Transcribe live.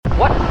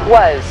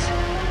was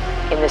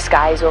in the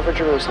skies over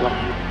Jerusalem?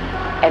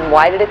 And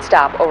why did it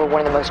stop over one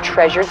of the most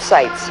treasured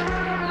sites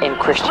in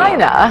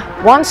Christianity?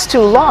 China wants to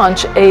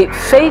launch a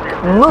fake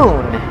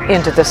moon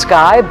into the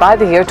sky by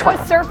the year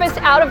 20. Surface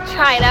out of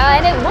China,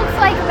 and it looks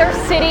like their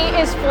city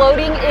is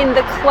floating in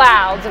the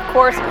clouds. Of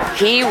course,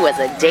 he was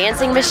a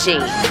dancing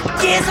machine.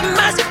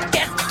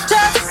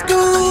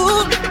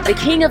 The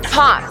King of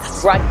Pop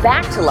brought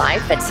back to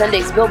life at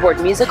Sunday's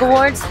Billboard Music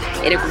Awards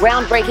in a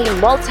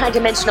groundbreaking,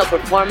 multi-dimensional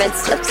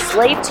performance of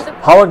Slave to the...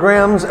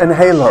 Holograms and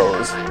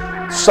halos.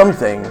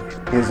 Something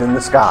is in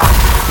the sky.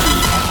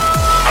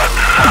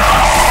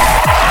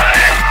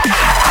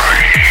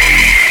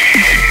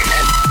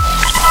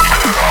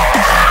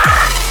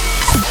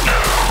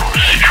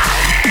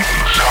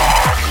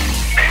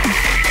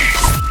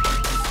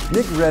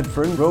 Nick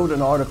Redfern wrote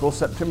an article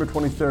September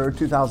 23,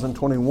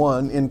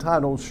 2021,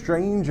 entitled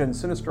Strange and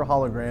Sinister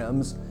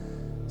Holograms,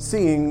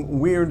 Seeing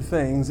Weird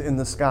Things in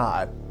the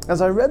Sky.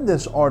 As I read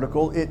this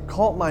article, it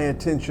caught my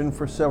attention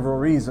for several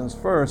reasons.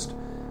 First,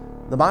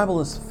 the Bible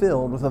is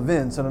filled with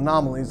events and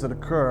anomalies that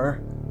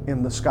occur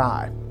in the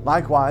sky.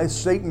 Likewise,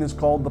 Satan is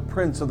called the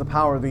prince of the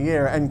power of the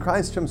air, and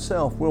Christ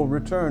himself will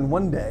return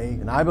one day,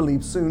 and I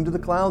believe soon, to the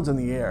clouds in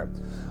the air.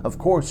 Of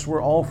course,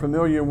 we're all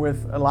familiar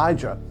with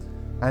Elijah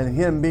and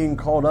him being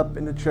called up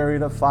in a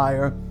chariot of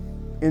fire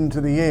into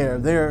the air.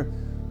 There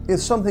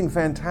is something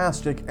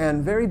fantastic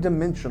and very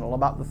dimensional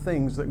about the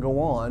things that go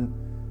on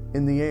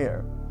in the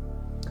air.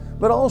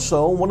 But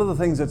also, one of the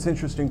things that's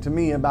interesting to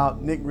me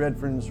about Nick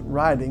Redfern's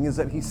writing is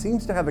that he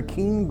seems to have a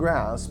keen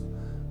grasp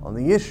on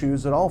the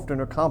issues that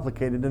often are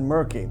complicated and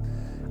murky.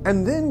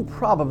 And then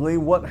probably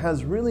what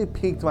has really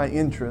piqued my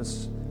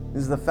interest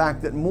is the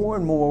fact that more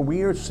and more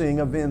we are seeing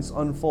events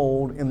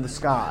unfold in the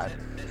sky.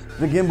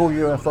 The gimbal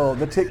UFO,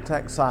 the Tic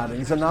Tac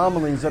sightings,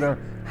 anomalies that are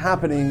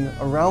happening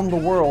around the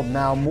world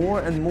now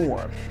more and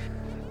more.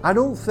 I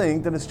don't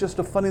think that it's just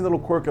a funny little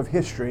quirk of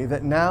history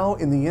that now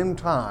in the end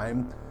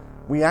time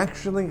we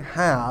actually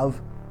have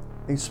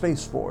a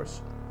space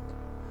force.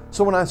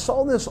 So when I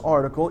saw this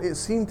article, it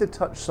seemed to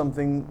touch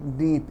something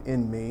deep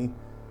in me,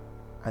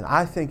 and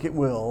I think it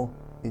will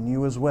in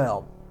you as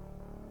well.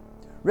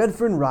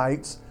 Redfern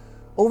writes,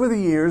 over the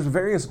years,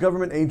 various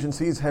government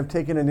agencies have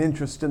taken an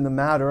interest in the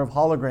matter of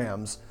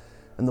holograms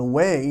and the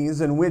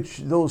ways in which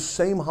those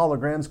same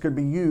holograms could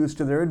be used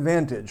to their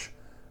advantage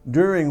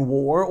during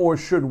war or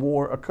should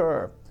war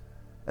occur,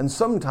 and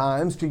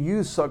sometimes to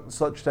use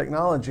such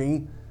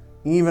technology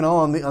even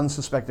on the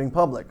unsuspecting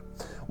public.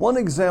 One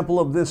example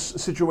of this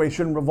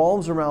situation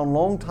revolves around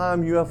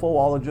longtime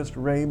UFOologist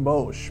Ray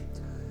Bosch.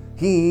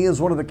 He is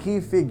one of the key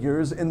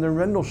figures in the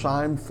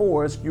Rendlesham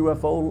Forest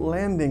UFO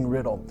landing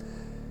riddle,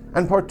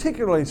 and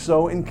particularly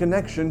so in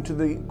connection to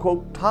the,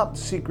 quote, top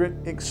secret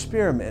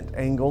experiment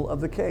angle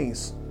of the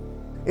case.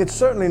 It's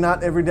certainly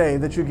not every day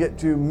that you get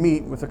to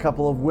meet with a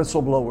couple of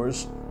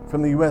whistleblowers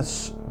from the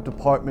U.S.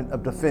 Department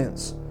of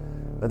Defense.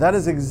 But that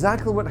is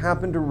exactly what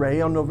happened to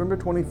Ray on November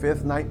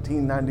 25th,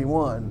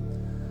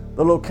 1991.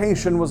 The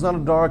location was not a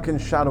dark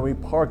and shadowy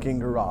parking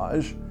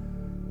garage.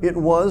 It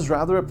was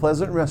rather a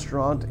pleasant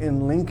restaurant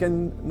in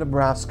Lincoln,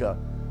 Nebraska,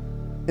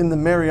 in the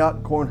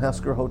Marriott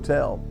Cornhusker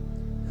Hotel.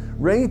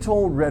 Ray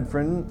told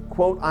Redfern,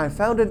 quote, I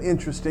found it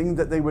interesting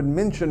that they would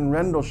mention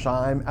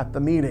Rendlesham at the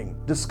meeting,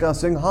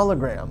 discussing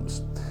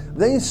holograms.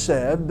 They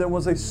said there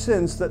was a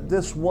sense that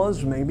this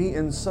was maybe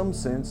in some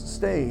sense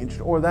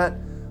staged, or that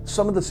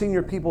some of the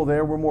senior people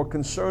there were more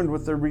concerned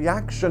with the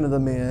reaction of the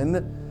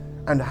men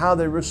and how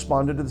they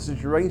responded to the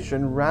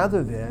situation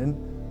rather than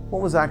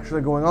what was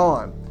actually going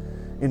on.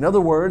 In other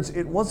words,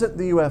 it wasn't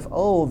the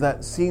UFO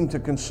that seemed to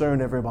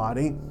concern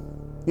everybody.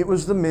 It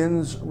was the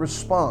men's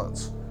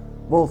response,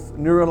 both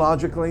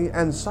neurologically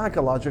and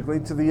psychologically,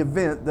 to the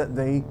event that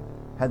they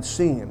had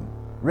seen.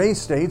 Ray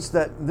states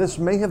that this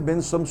may have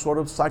been some sort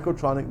of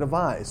psychotronic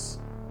device,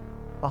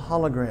 a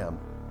hologram,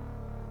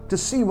 to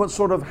see what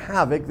sort of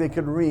havoc they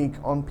could wreak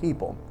on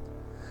people.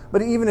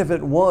 But even if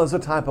it was a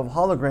type of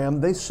hologram,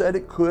 they said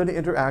it could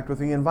interact with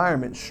the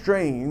environment.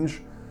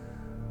 Strange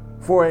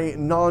for a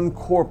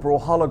non-corporeal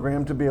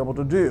hologram to be able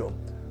to do.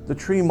 The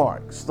tree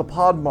marks, the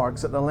pod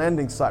marks at the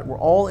landing site were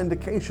all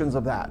indications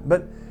of that.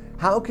 But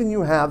how can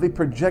you have a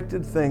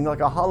projected thing like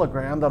a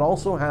hologram that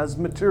also has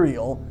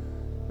material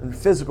and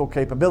physical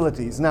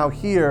capabilities? Now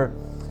here,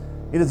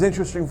 it is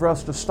interesting for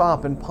us to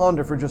stop and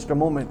ponder for just a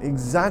moment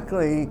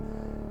exactly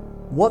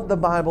what the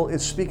Bible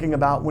is speaking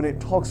about when it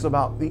talks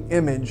about the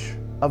image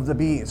of the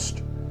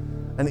beast.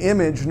 An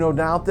image, no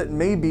doubt, that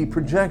may be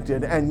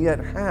projected and yet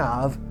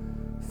have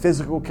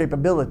physical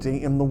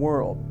capability in the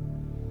world.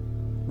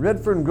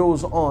 Redfern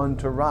goes on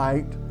to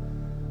write,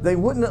 they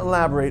wouldn't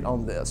elaborate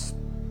on this.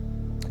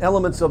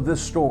 Elements of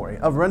this story,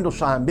 of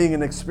Rendlesham being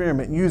an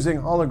experiment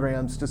using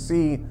holograms to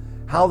see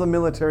how the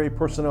military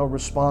personnel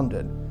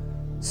responded,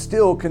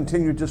 still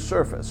continue to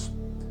surface.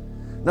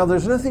 Now,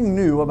 there's nothing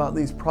new about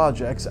these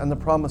projects and the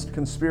promised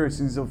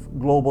conspiracies of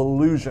global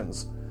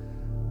illusions.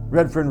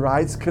 Redfern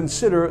writes,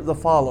 consider the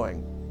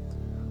following.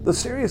 The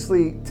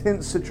seriously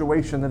tense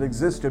situation that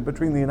existed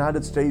between the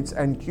United States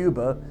and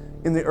Cuba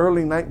in the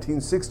early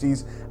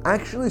 1960s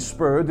actually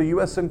spurred the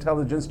U.S.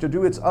 intelligence to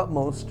do its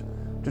utmost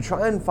to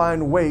try and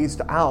find ways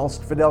to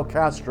oust Fidel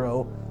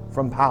Castro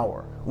from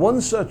power.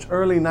 One such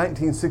early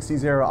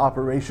 1960s era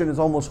operation is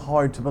almost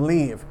hard to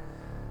believe.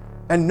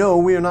 And no,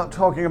 we are not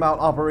talking about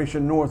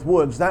Operation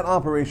Northwoods. That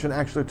operation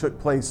actually took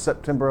place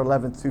September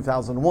 11,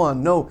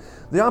 2001. No,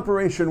 the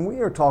operation we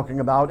are talking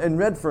about, and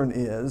Redfern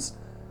is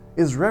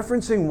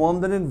referencing one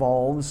that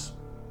involves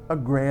a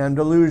grand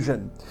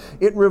illusion.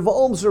 It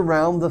revolves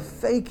around the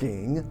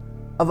faking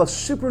of a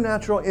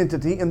supernatural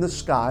entity in the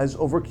skies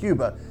over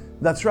Cuba.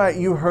 That's right,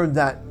 you heard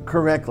that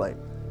correctly.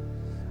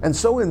 And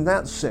so in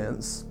that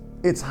sense,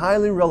 it's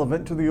highly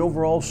relevant to the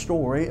overall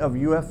story of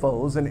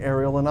UFOs and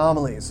aerial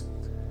anomalies.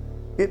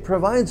 It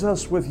provides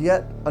us with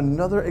yet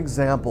another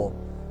example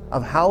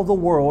of how the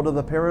world of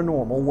the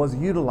paranormal was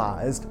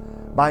utilized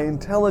by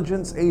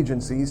intelligence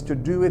agencies to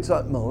do its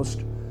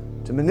utmost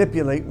to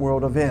manipulate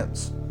world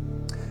events.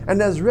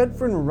 And as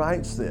Redfern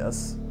writes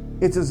this,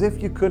 it's as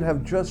if you could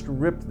have just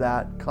ripped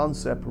that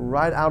concept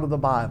right out of the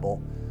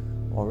Bible,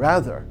 or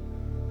rather,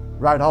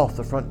 right off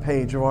the front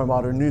page of our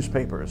modern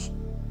newspapers.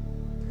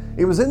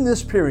 It was in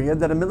this period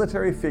that a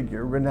military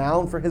figure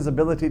renowned for his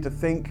ability to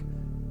think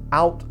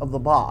out of the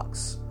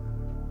box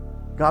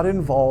got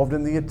involved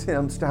in the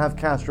attempts to have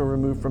Castro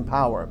removed from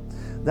power.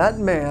 That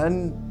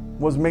man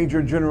was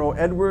Major General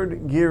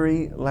Edward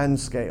Geary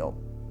Lansdale.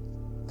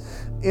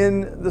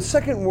 In the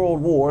Second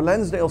World War,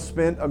 Lansdale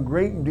spent a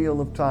great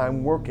deal of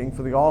time working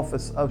for the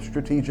Office of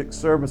Strategic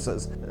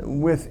Services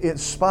with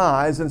its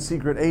spies and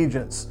secret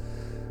agents.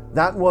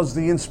 That was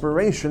the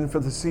inspiration for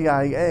the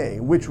CIA,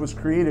 which was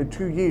created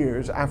 2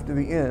 years after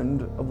the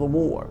end of the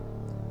war.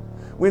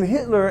 When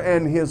Hitler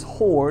and his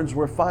hordes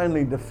were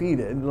finally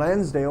defeated,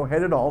 Lansdale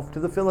headed off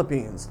to the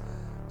Philippines,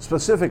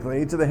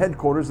 specifically to the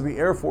headquarters of the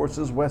Air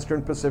Force's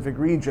Western Pacific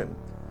region.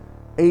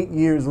 8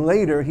 years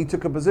later, he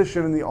took a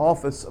position in the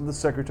office of the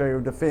Secretary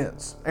of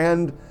Defense.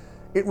 And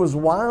it was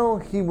while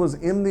he was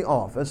in the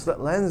office that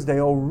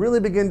Lansdale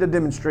really began to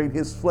demonstrate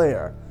his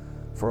flair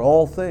for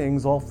all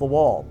things off the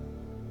wall.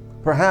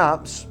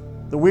 Perhaps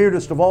the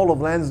weirdest of all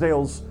of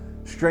Lansdale's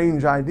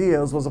strange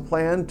ideas was a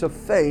plan to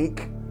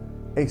fake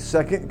a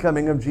second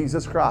coming of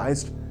Jesus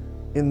Christ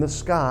in the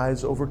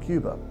skies over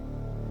Cuba.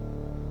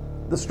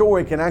 The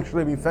story can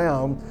actually be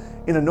found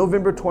in a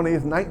November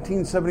 20th,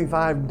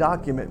 1975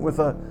 document with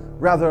a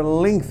rather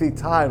lengthy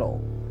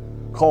title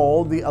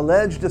called The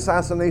Alleged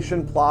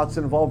Assassination Plots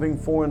Involving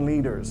Foreign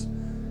Leaders,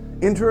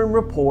 Interim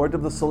Report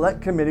of the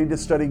Select Committee to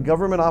Study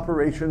Government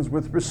Operations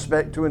with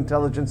Respect to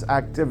Intelligence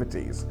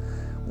Activities.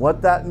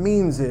 What that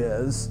means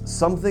is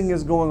something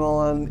is going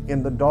on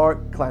in the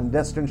dark,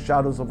 clandestine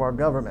shadows of our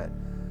government,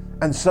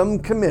 and some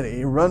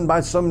committee run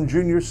by some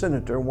junior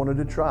senator wanted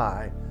to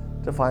try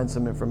to find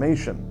some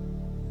information.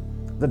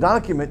 The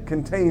document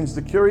contains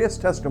the curious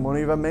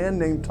testimony of a man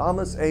named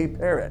Thomas A.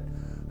 Parrott,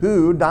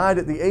 who died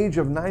at the age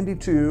of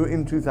 92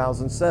 in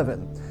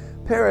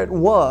 2007. Parrott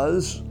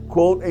was,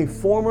 quote, a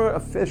former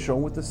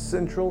official with the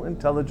Central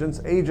Intelligence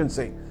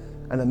Agency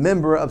and a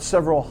member of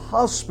several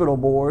hospital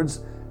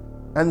boards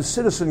and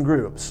citizen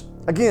groups.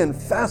 Again,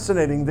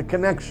 fascinating the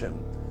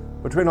connection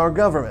between our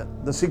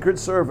government, the Secret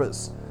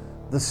Service,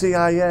 the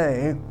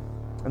CIA,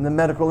 and the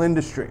medical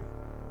industry.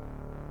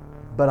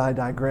 But I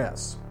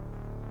digress.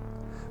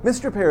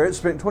 Mr. Parrott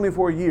spent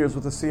 24 years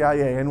with the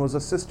CIA and was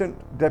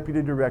Assistant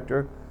Deputy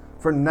Director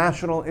for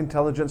National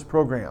Intelligence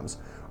Programs.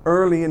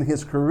 Early in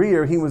his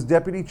career, he was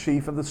Deputy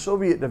Chief of the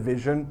Soviet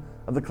Division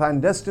of the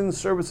Clandestine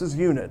Services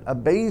Unit, a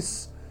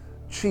base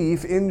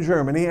chief in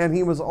Germany, and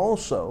he was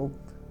also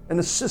an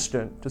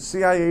assistant to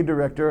CIA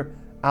Director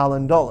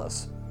Allen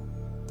Dulles.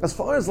 As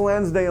far as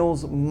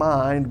Lansdale's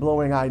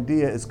mind-blowing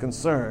idea is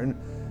concerned,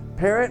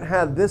 Parrott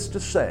had this to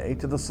say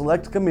to the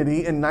Select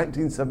Committee in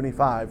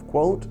 1975,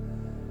 quote,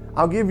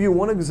 I'll give you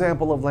one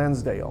example of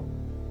Lansdale.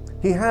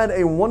 He had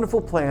a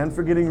wonderful plan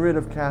for getting rid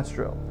of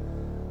Castro.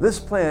 This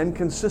plan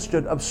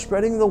consisted of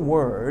spreading the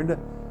word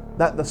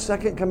that the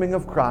second coming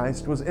of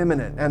Christ was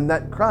imminent and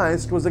that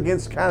Christ was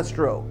against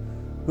Castro,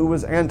 who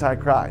was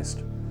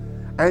Antichrist.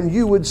 And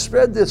you would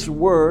spread this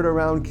word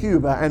around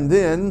Cuba, and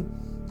then,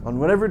 on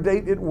whatever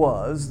date it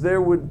was,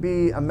 there would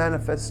be a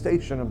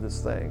manifestation of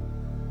this thing.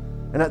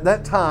 And at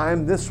that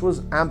time, this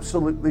was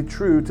absolutely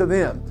true to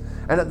them.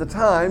 And at the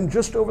time,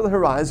 just over the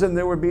horizon,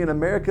 there would be an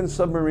American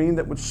submarine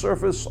that would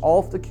surface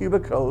off the Cuba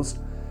coast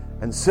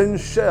and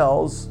send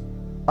shells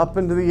up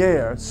into the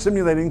air,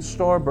 simulating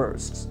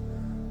starbursts.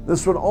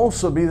 This would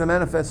also be the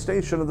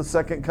manifestation of the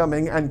second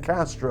coming, and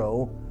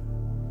Castro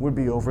would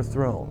be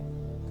overthrown.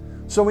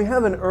 So we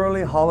have an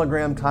early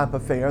hologram type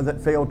affair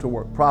that failed to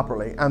work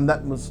properly, and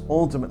that was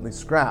ultimately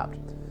scrapped.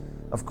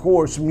 Of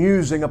course,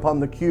 musing upon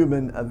the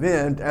Cuban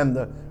event and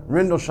the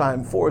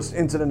Rendlesham Forest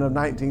incident of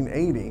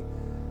 1980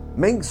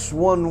 makes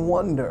one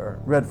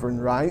wonder, Redfern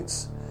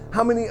writes,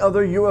 how many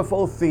other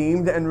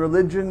UFO-themed and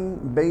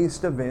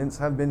religion-based events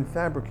have been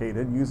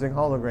fabricated using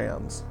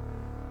holograms?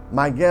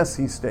 My guess,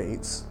 he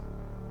states,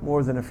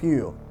 more than a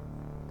few.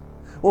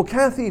 Well,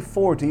 Kathy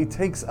Forty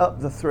takes up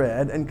the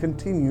thread and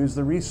continues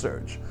the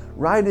research,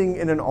 Writing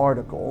in an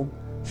article,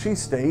 she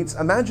states,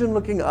 imagine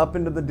looking up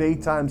into the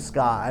daytime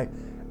sky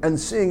and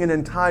seeing an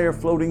entire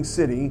floating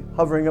city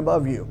hovering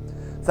above you.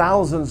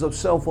 Thousands of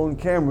cell phone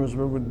cameras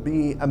would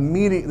be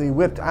immediately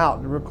whipped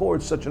out to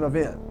record such an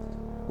event.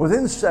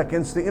 Within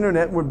seconds, the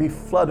internet would be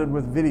flooded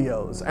with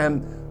videos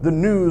and the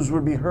news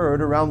would be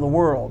heard around the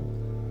world.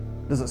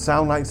 Does it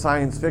sound like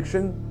science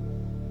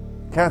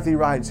fiction? Kathy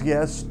writes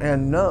yes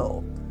and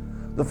no.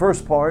 The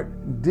first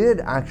part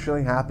did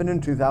actually happen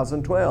in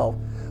 2012,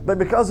 but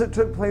because it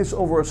took place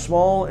over a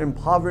small,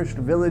 impoverished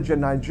village in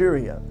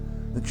Nigeria,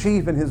 the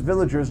chief and his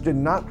villagers did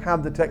not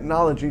have the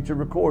technology to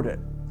record it.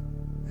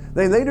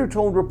 They later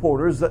told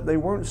reporters that they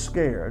weren't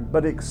scared,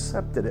 but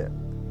accepted it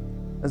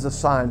as a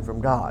sign from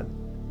God.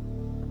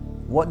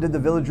 What did the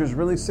villagers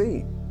really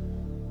see?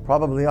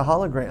 Probably a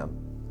hologram.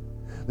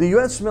 The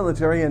U.S.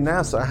 military and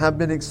NASA have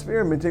been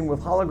experimenting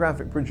with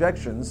holographic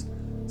projections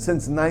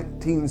since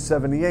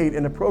 1978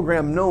 in a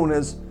program known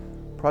as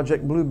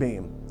Project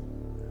Bluebeam.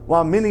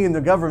 While many in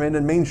the government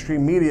and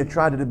mainstream media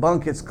try to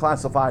debunk its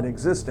classified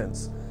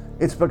existence,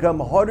 it's become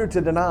harder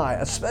to deny,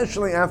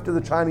 especially after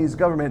the Chinese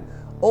government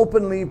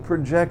openly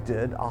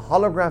projected a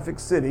holographic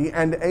city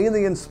and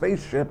alien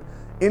spaceship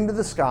into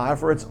the sky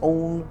for its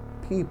own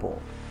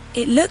people.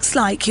 It looks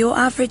like your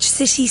average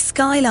city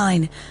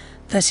skyline,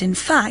 but in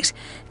fact,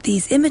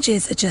 these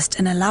images are just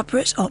an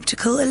elaborate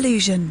optical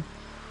illusion.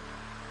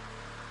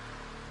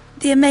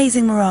 The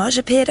amazing mirage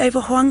appeared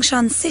over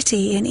Huangshan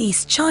City in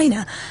East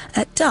China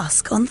at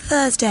dusk on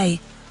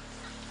Thursday.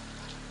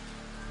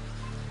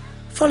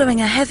 Following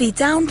a heavy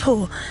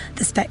downpour,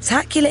 the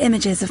spectacular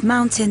images of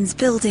mountains,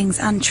 buildings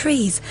and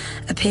trees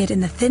appeared in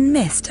the thin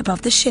mist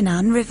above the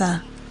Shinan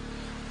River.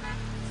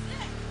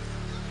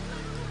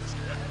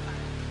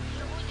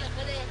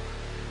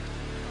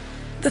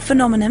 The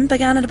phenomenon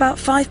began at about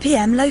 5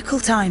 p.m. local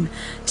time,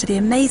 to the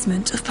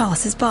amazement of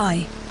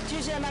passers-by.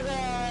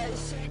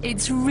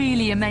 It's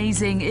really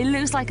amazing. It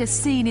looks like a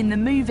scene in the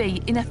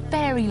movie, in a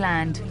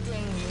fairyland.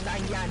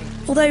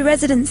 Although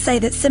residents say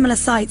that similar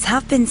sights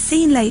have been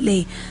seen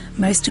lately,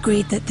 most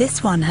agreed that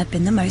this one had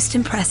been the most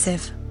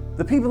impressive.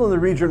 The people in the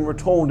region were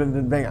told in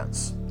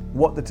advance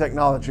what the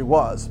technology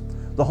was.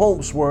 The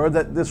hopes were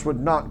that this would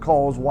not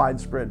cause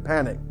widespread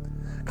panic.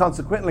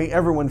 Consequently,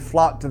 everyone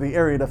flocked to the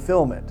area to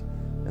film it.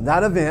 And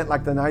that event,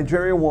 like the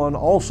Nigeria one,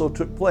 also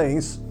took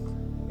place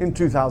in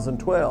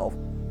 2012.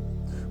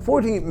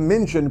 Forty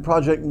mentioned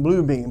Project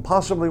Bluebeam,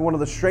 possibly one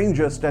of the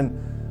strangest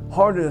and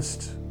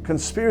hardest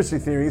conspiracy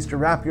theories to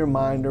wrap your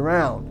mind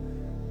around.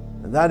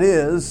 And that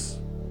is,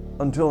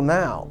 until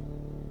now.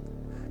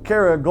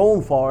 Kara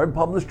Goldfarb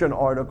published an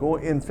article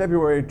in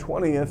February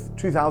 20th,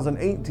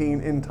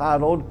 2018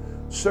 entitled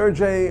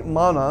Sergei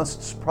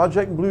Monast's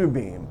Project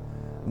Bluebeam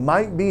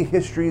Might Be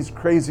History's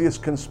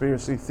Craziest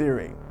Conspiracy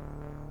Theory.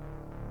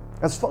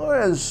 As far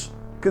as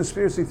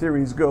conspiracy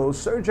theories go,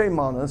 Sergei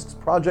Monast's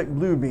Project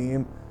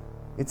Bluebeam,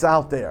 it's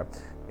out there.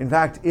 In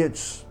fact,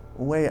 it's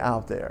way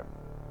out there.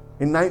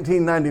 In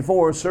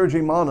 1994,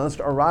 Sergei Monast,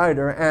 a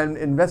writer and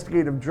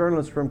investigative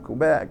journalist from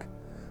Quebec,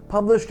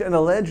 published an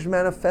alleged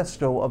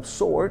manifesto of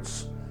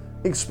sorts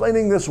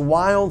explaining this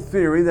wild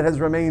theory that has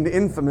remained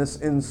infamous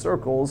in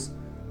circles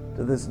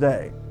to this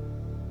day.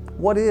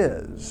 What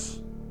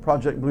is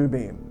Project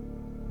Bluebeam?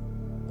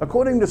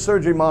 According to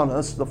Sergei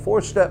Monast, the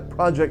four-step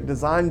project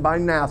designed by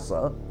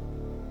NASA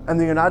and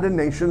the United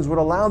Nations would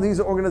allow these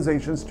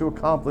organizations to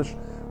accomplish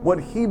what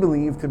he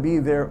believed to be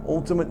their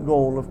ultimate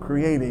goal of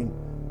creating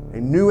a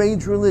New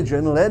Age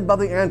religion led by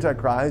the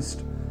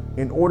Antichrist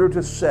in order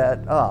to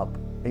set up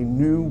a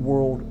new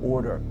world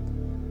order.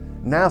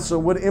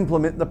 NASA would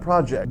implement the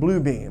Project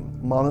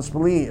Bluebeam, Monast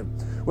believed,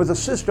 with a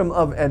system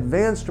of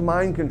advanced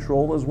mind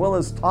control as well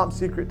as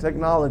top-secret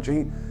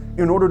technology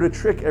in order to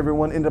trick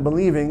everyone into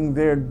believing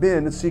there'd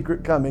been a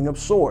secret coming of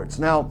sorts.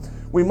 Now,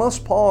 we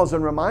must pause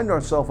and remind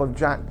ourselves of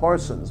Jack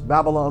Parsons,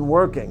 Babylon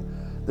Working,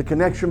 the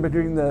connection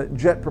between the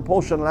Jet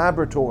Propulsion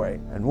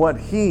Laboratory and what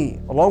he,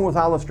 along with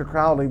Aleister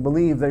Crowley,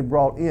 believed they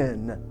brought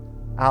in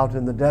out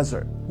in the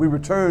desert. We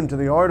return to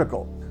the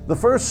article. The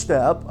first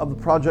step of the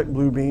Project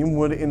Bluebeam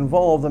would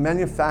involve the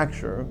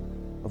manufacture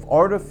of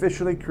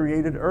artificially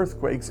created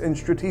earthquakes in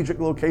strategic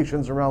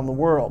locations around the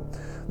world.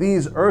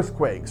 These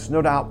earthquakes,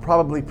 no doubt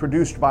probably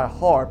produced by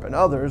HAARP and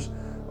others,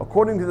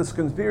 according to this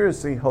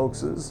conspiracy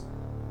hoaxes,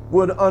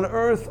 would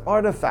unearth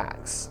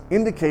artifacts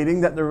indicating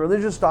that the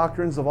religious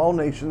doctrines of all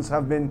nations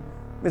have been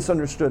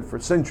misunderstood for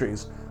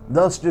centuries,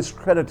 thus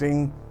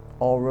discrediting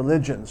all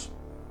religions.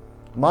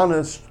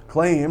 Monast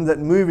claimed that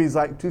movies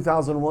like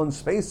 2001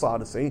 Space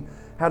Odyssey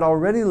had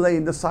already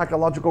laid the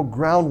psychological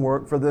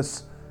groundwork for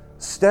this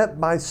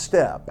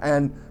step-by-step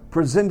and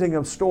presenting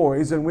of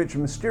stories in which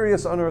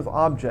mysterious unearthed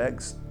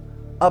objects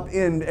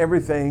upend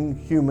everything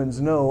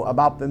humans know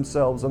about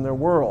themselves and their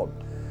world.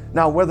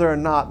 Now, whether or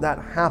not that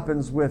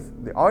happens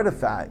with the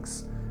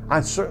artifacts,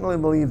 I certainly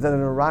believe that an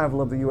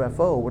arrival of the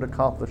UFO would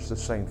accomplish the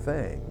same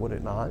thing, would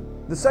it not?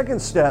 The second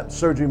step,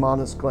 Sergei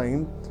Monast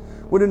claimed,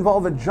 would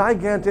involve a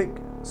gigantic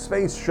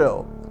space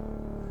show.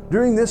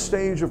 During this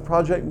stage of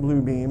Project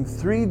Bluebeam,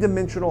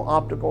 three-dimensional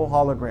optical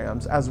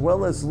holograms, as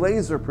well as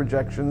laser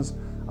projections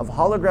of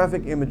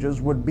holographic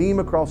images, would beam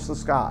across the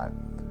sky.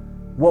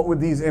 What would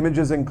these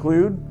images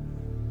include?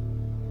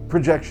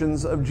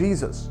 Projections of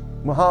Jesus,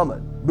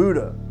 Muhammad,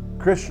 Buddha,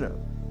 Krishna.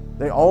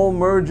 They all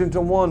merge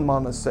into one,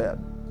 Manas said.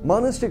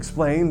 Manas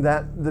explained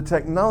that the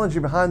technology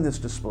behind this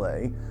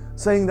display,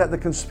 saying that the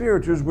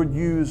conspirators would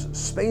use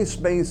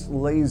space-based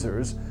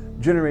lasers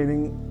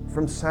generating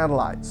from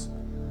satellites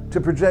to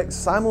project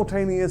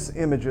simultaneous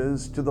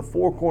images to the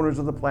four corners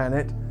of the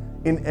planet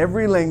in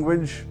every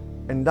language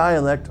and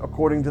dialect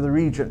according to the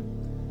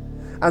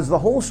region. As the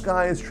whole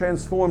sky is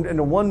transformed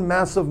into one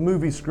massive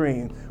movie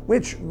screen,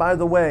 which, by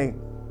the way,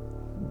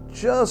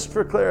 just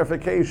for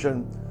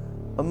clarification,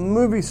 a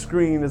movie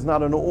screen is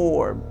not an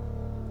orb,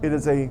 it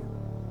is a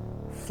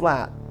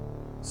flat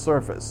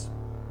surface.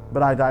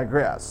 But I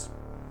digress.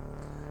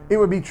 It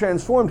would be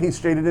transformed, he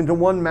stated, into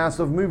one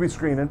massive movie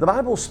screen. And the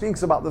Bible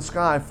speaks about the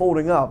sky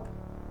folding up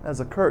as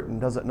a curtain,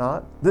 does it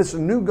not? This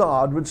new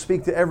God would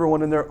speak to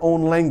everyone in their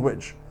own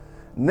language.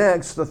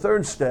 Next, the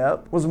third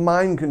step was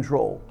mind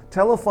control.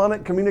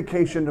 Telephonic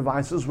communication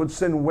devices would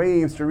send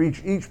waves to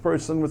reach each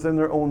person within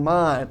their own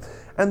mind,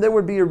 and there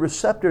would be a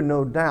receptor,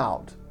 no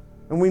doubt.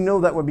 And we know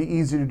that would be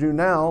easy to do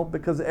now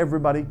because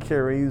everybody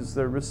carries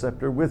their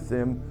receptor with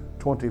them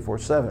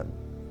 24/7.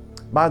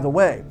 By the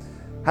way,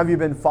 have you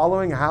been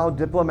following how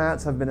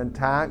diplomats have been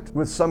attacked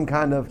with some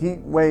kind of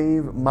heat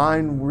wave,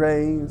 mind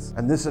rays?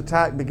 And this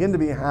attack began to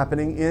be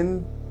happening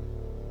in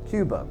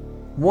Cuba.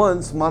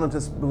 Once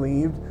monetists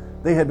believed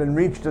they had been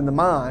reached in the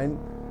mind,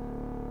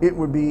 it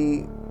would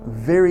be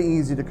very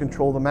easy to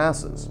control the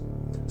masses.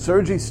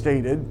 Sergi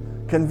stated,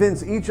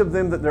 convince each of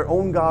them that their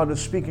own God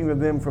is speaking to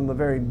them from the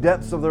very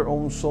depths of their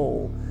own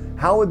soul.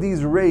 How would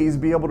these rays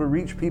be able to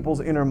reach people's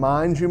inner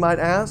minds, you might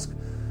ask?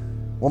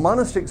 Well,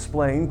 Manas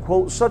explained,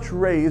 quote, such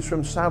rays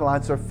from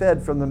satellites are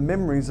fed from the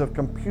memories of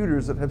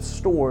computers that have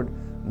stored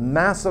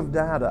massive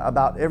data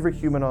about every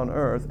human on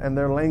Earth and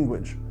their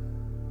language.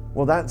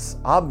 Well, that's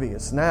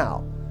obvious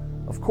now.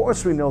 Of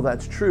course we know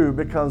that's true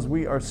because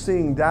we are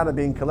seeing data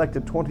being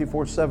collected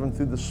 24/7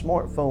 through the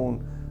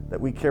smartphone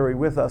that we carry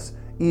with us,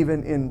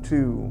 even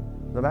into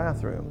the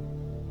bathroom.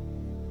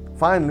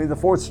 Finally, the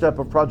fourth step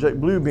of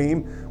Project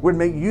Bluebeam would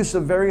make use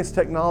of various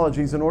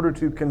technologies in order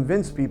to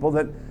convince people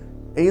that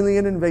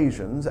alien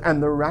invasions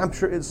and the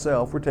rapture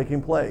itself were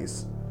taking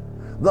place,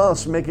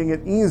 thus making it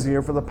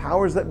easier for the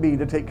powers that be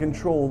to take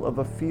control of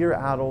a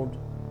fear-addled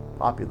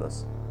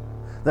populace.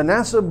 The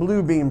NASA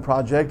Bluebeam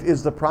project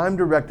is the prime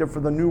directive for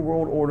the New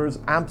World Order's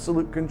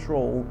absolute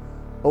control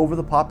over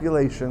the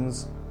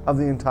populations of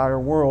the entire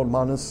world,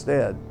 Manas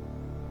said.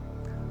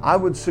 I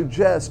would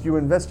suggest you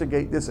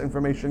investigate this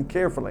information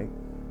carefully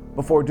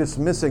before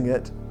dismissing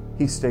it,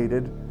 he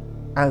stated,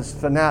 as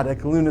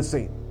fanatic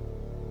lunacy.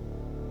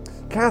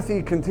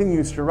 Kathy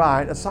continues to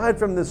write, aside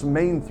from this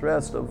main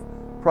thrust of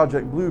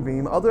Project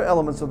Bluebeam, other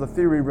elements of the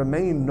theory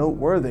remain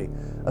noteworthy,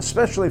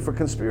 especially for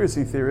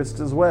conspiracy theorists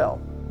as well.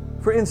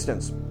 For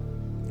instance,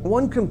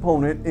 one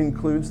component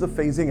includes the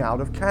phasing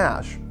out of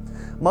cash.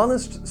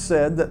 Manas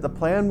said that the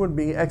plan would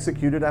be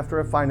executed after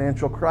a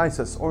financial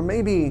crisis, or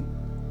maybe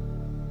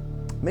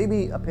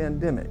a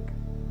pandemic.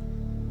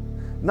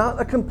 Not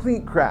a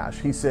complete crash,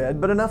 he said,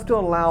 but enough to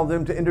allow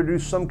them to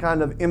introduce some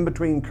kind of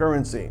in-between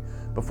currency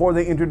before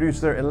they introduce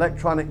their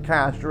electronic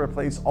cash to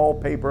replace all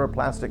paper or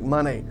plastic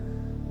money.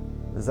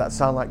 Does that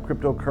sound like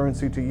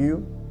cryptocurrency to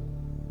you?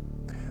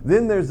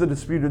 Then there's the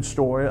disputed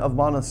story of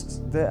Manas'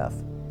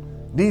 death.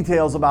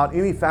 Details about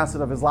any facet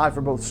of his life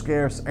are both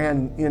scarce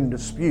and in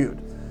dispute.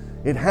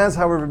 It has,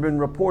 however, been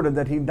reported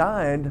that he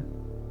died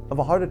of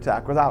a heart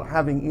attack without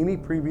having any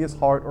previous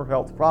heart or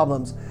health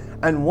problems,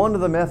 and one of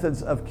the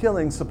methods of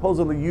killing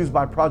supposedly used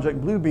by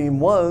Project Bluebeam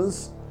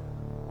was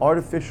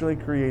artificially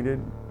created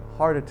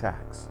heart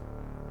attacks.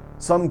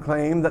 Some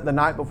claim that the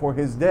night before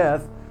his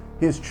death,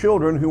 his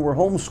children who were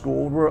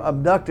homeschooled were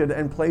abducted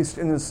and placed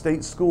in his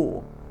state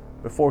school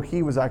before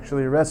he was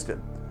actually arrested.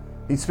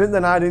 He spent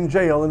the night in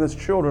jail and his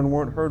children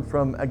weren't heard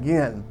from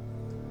again.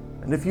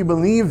 And if you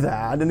believe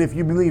that, and if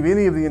you believe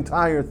any of the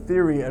entire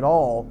theory at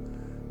all,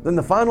 then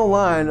the final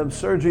line of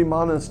Sergi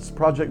Manas'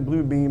 Project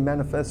Bluebeam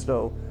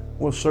manifesto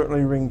will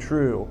certainly ring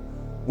true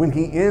when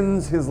he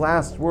ends his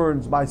last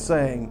words by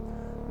saying,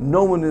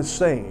 "No one is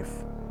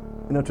safe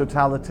in a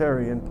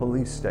totalitarian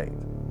police state."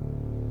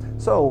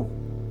 So,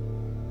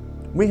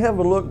 we have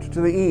looked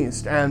to the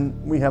east and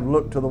we have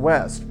looked to the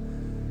west.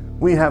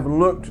 We have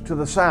looked to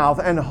the south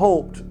and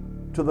hoped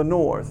to the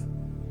north.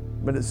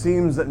 But it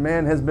seems that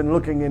man has been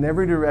looking in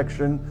every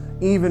direction,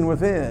 even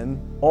within,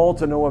 all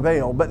to no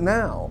avail. But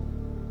now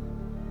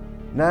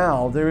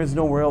there is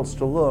nowhere else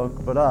to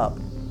look but up.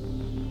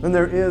 And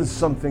there is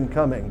something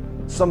coming,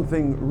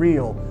 something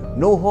real.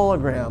 No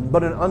hologram,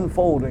 but an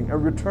unfolding, a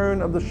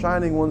return of the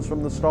shining ones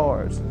from the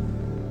stars.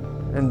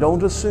 And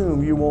don't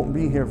assume you won't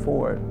be here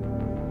for it.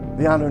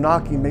 The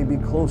Anunnaki may be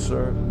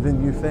closer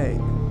than you think.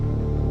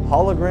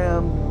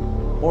 Hologram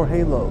or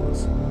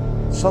halos,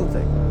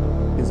 something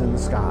is in the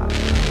sky.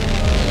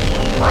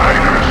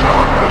 Riders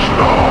on the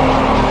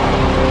storm.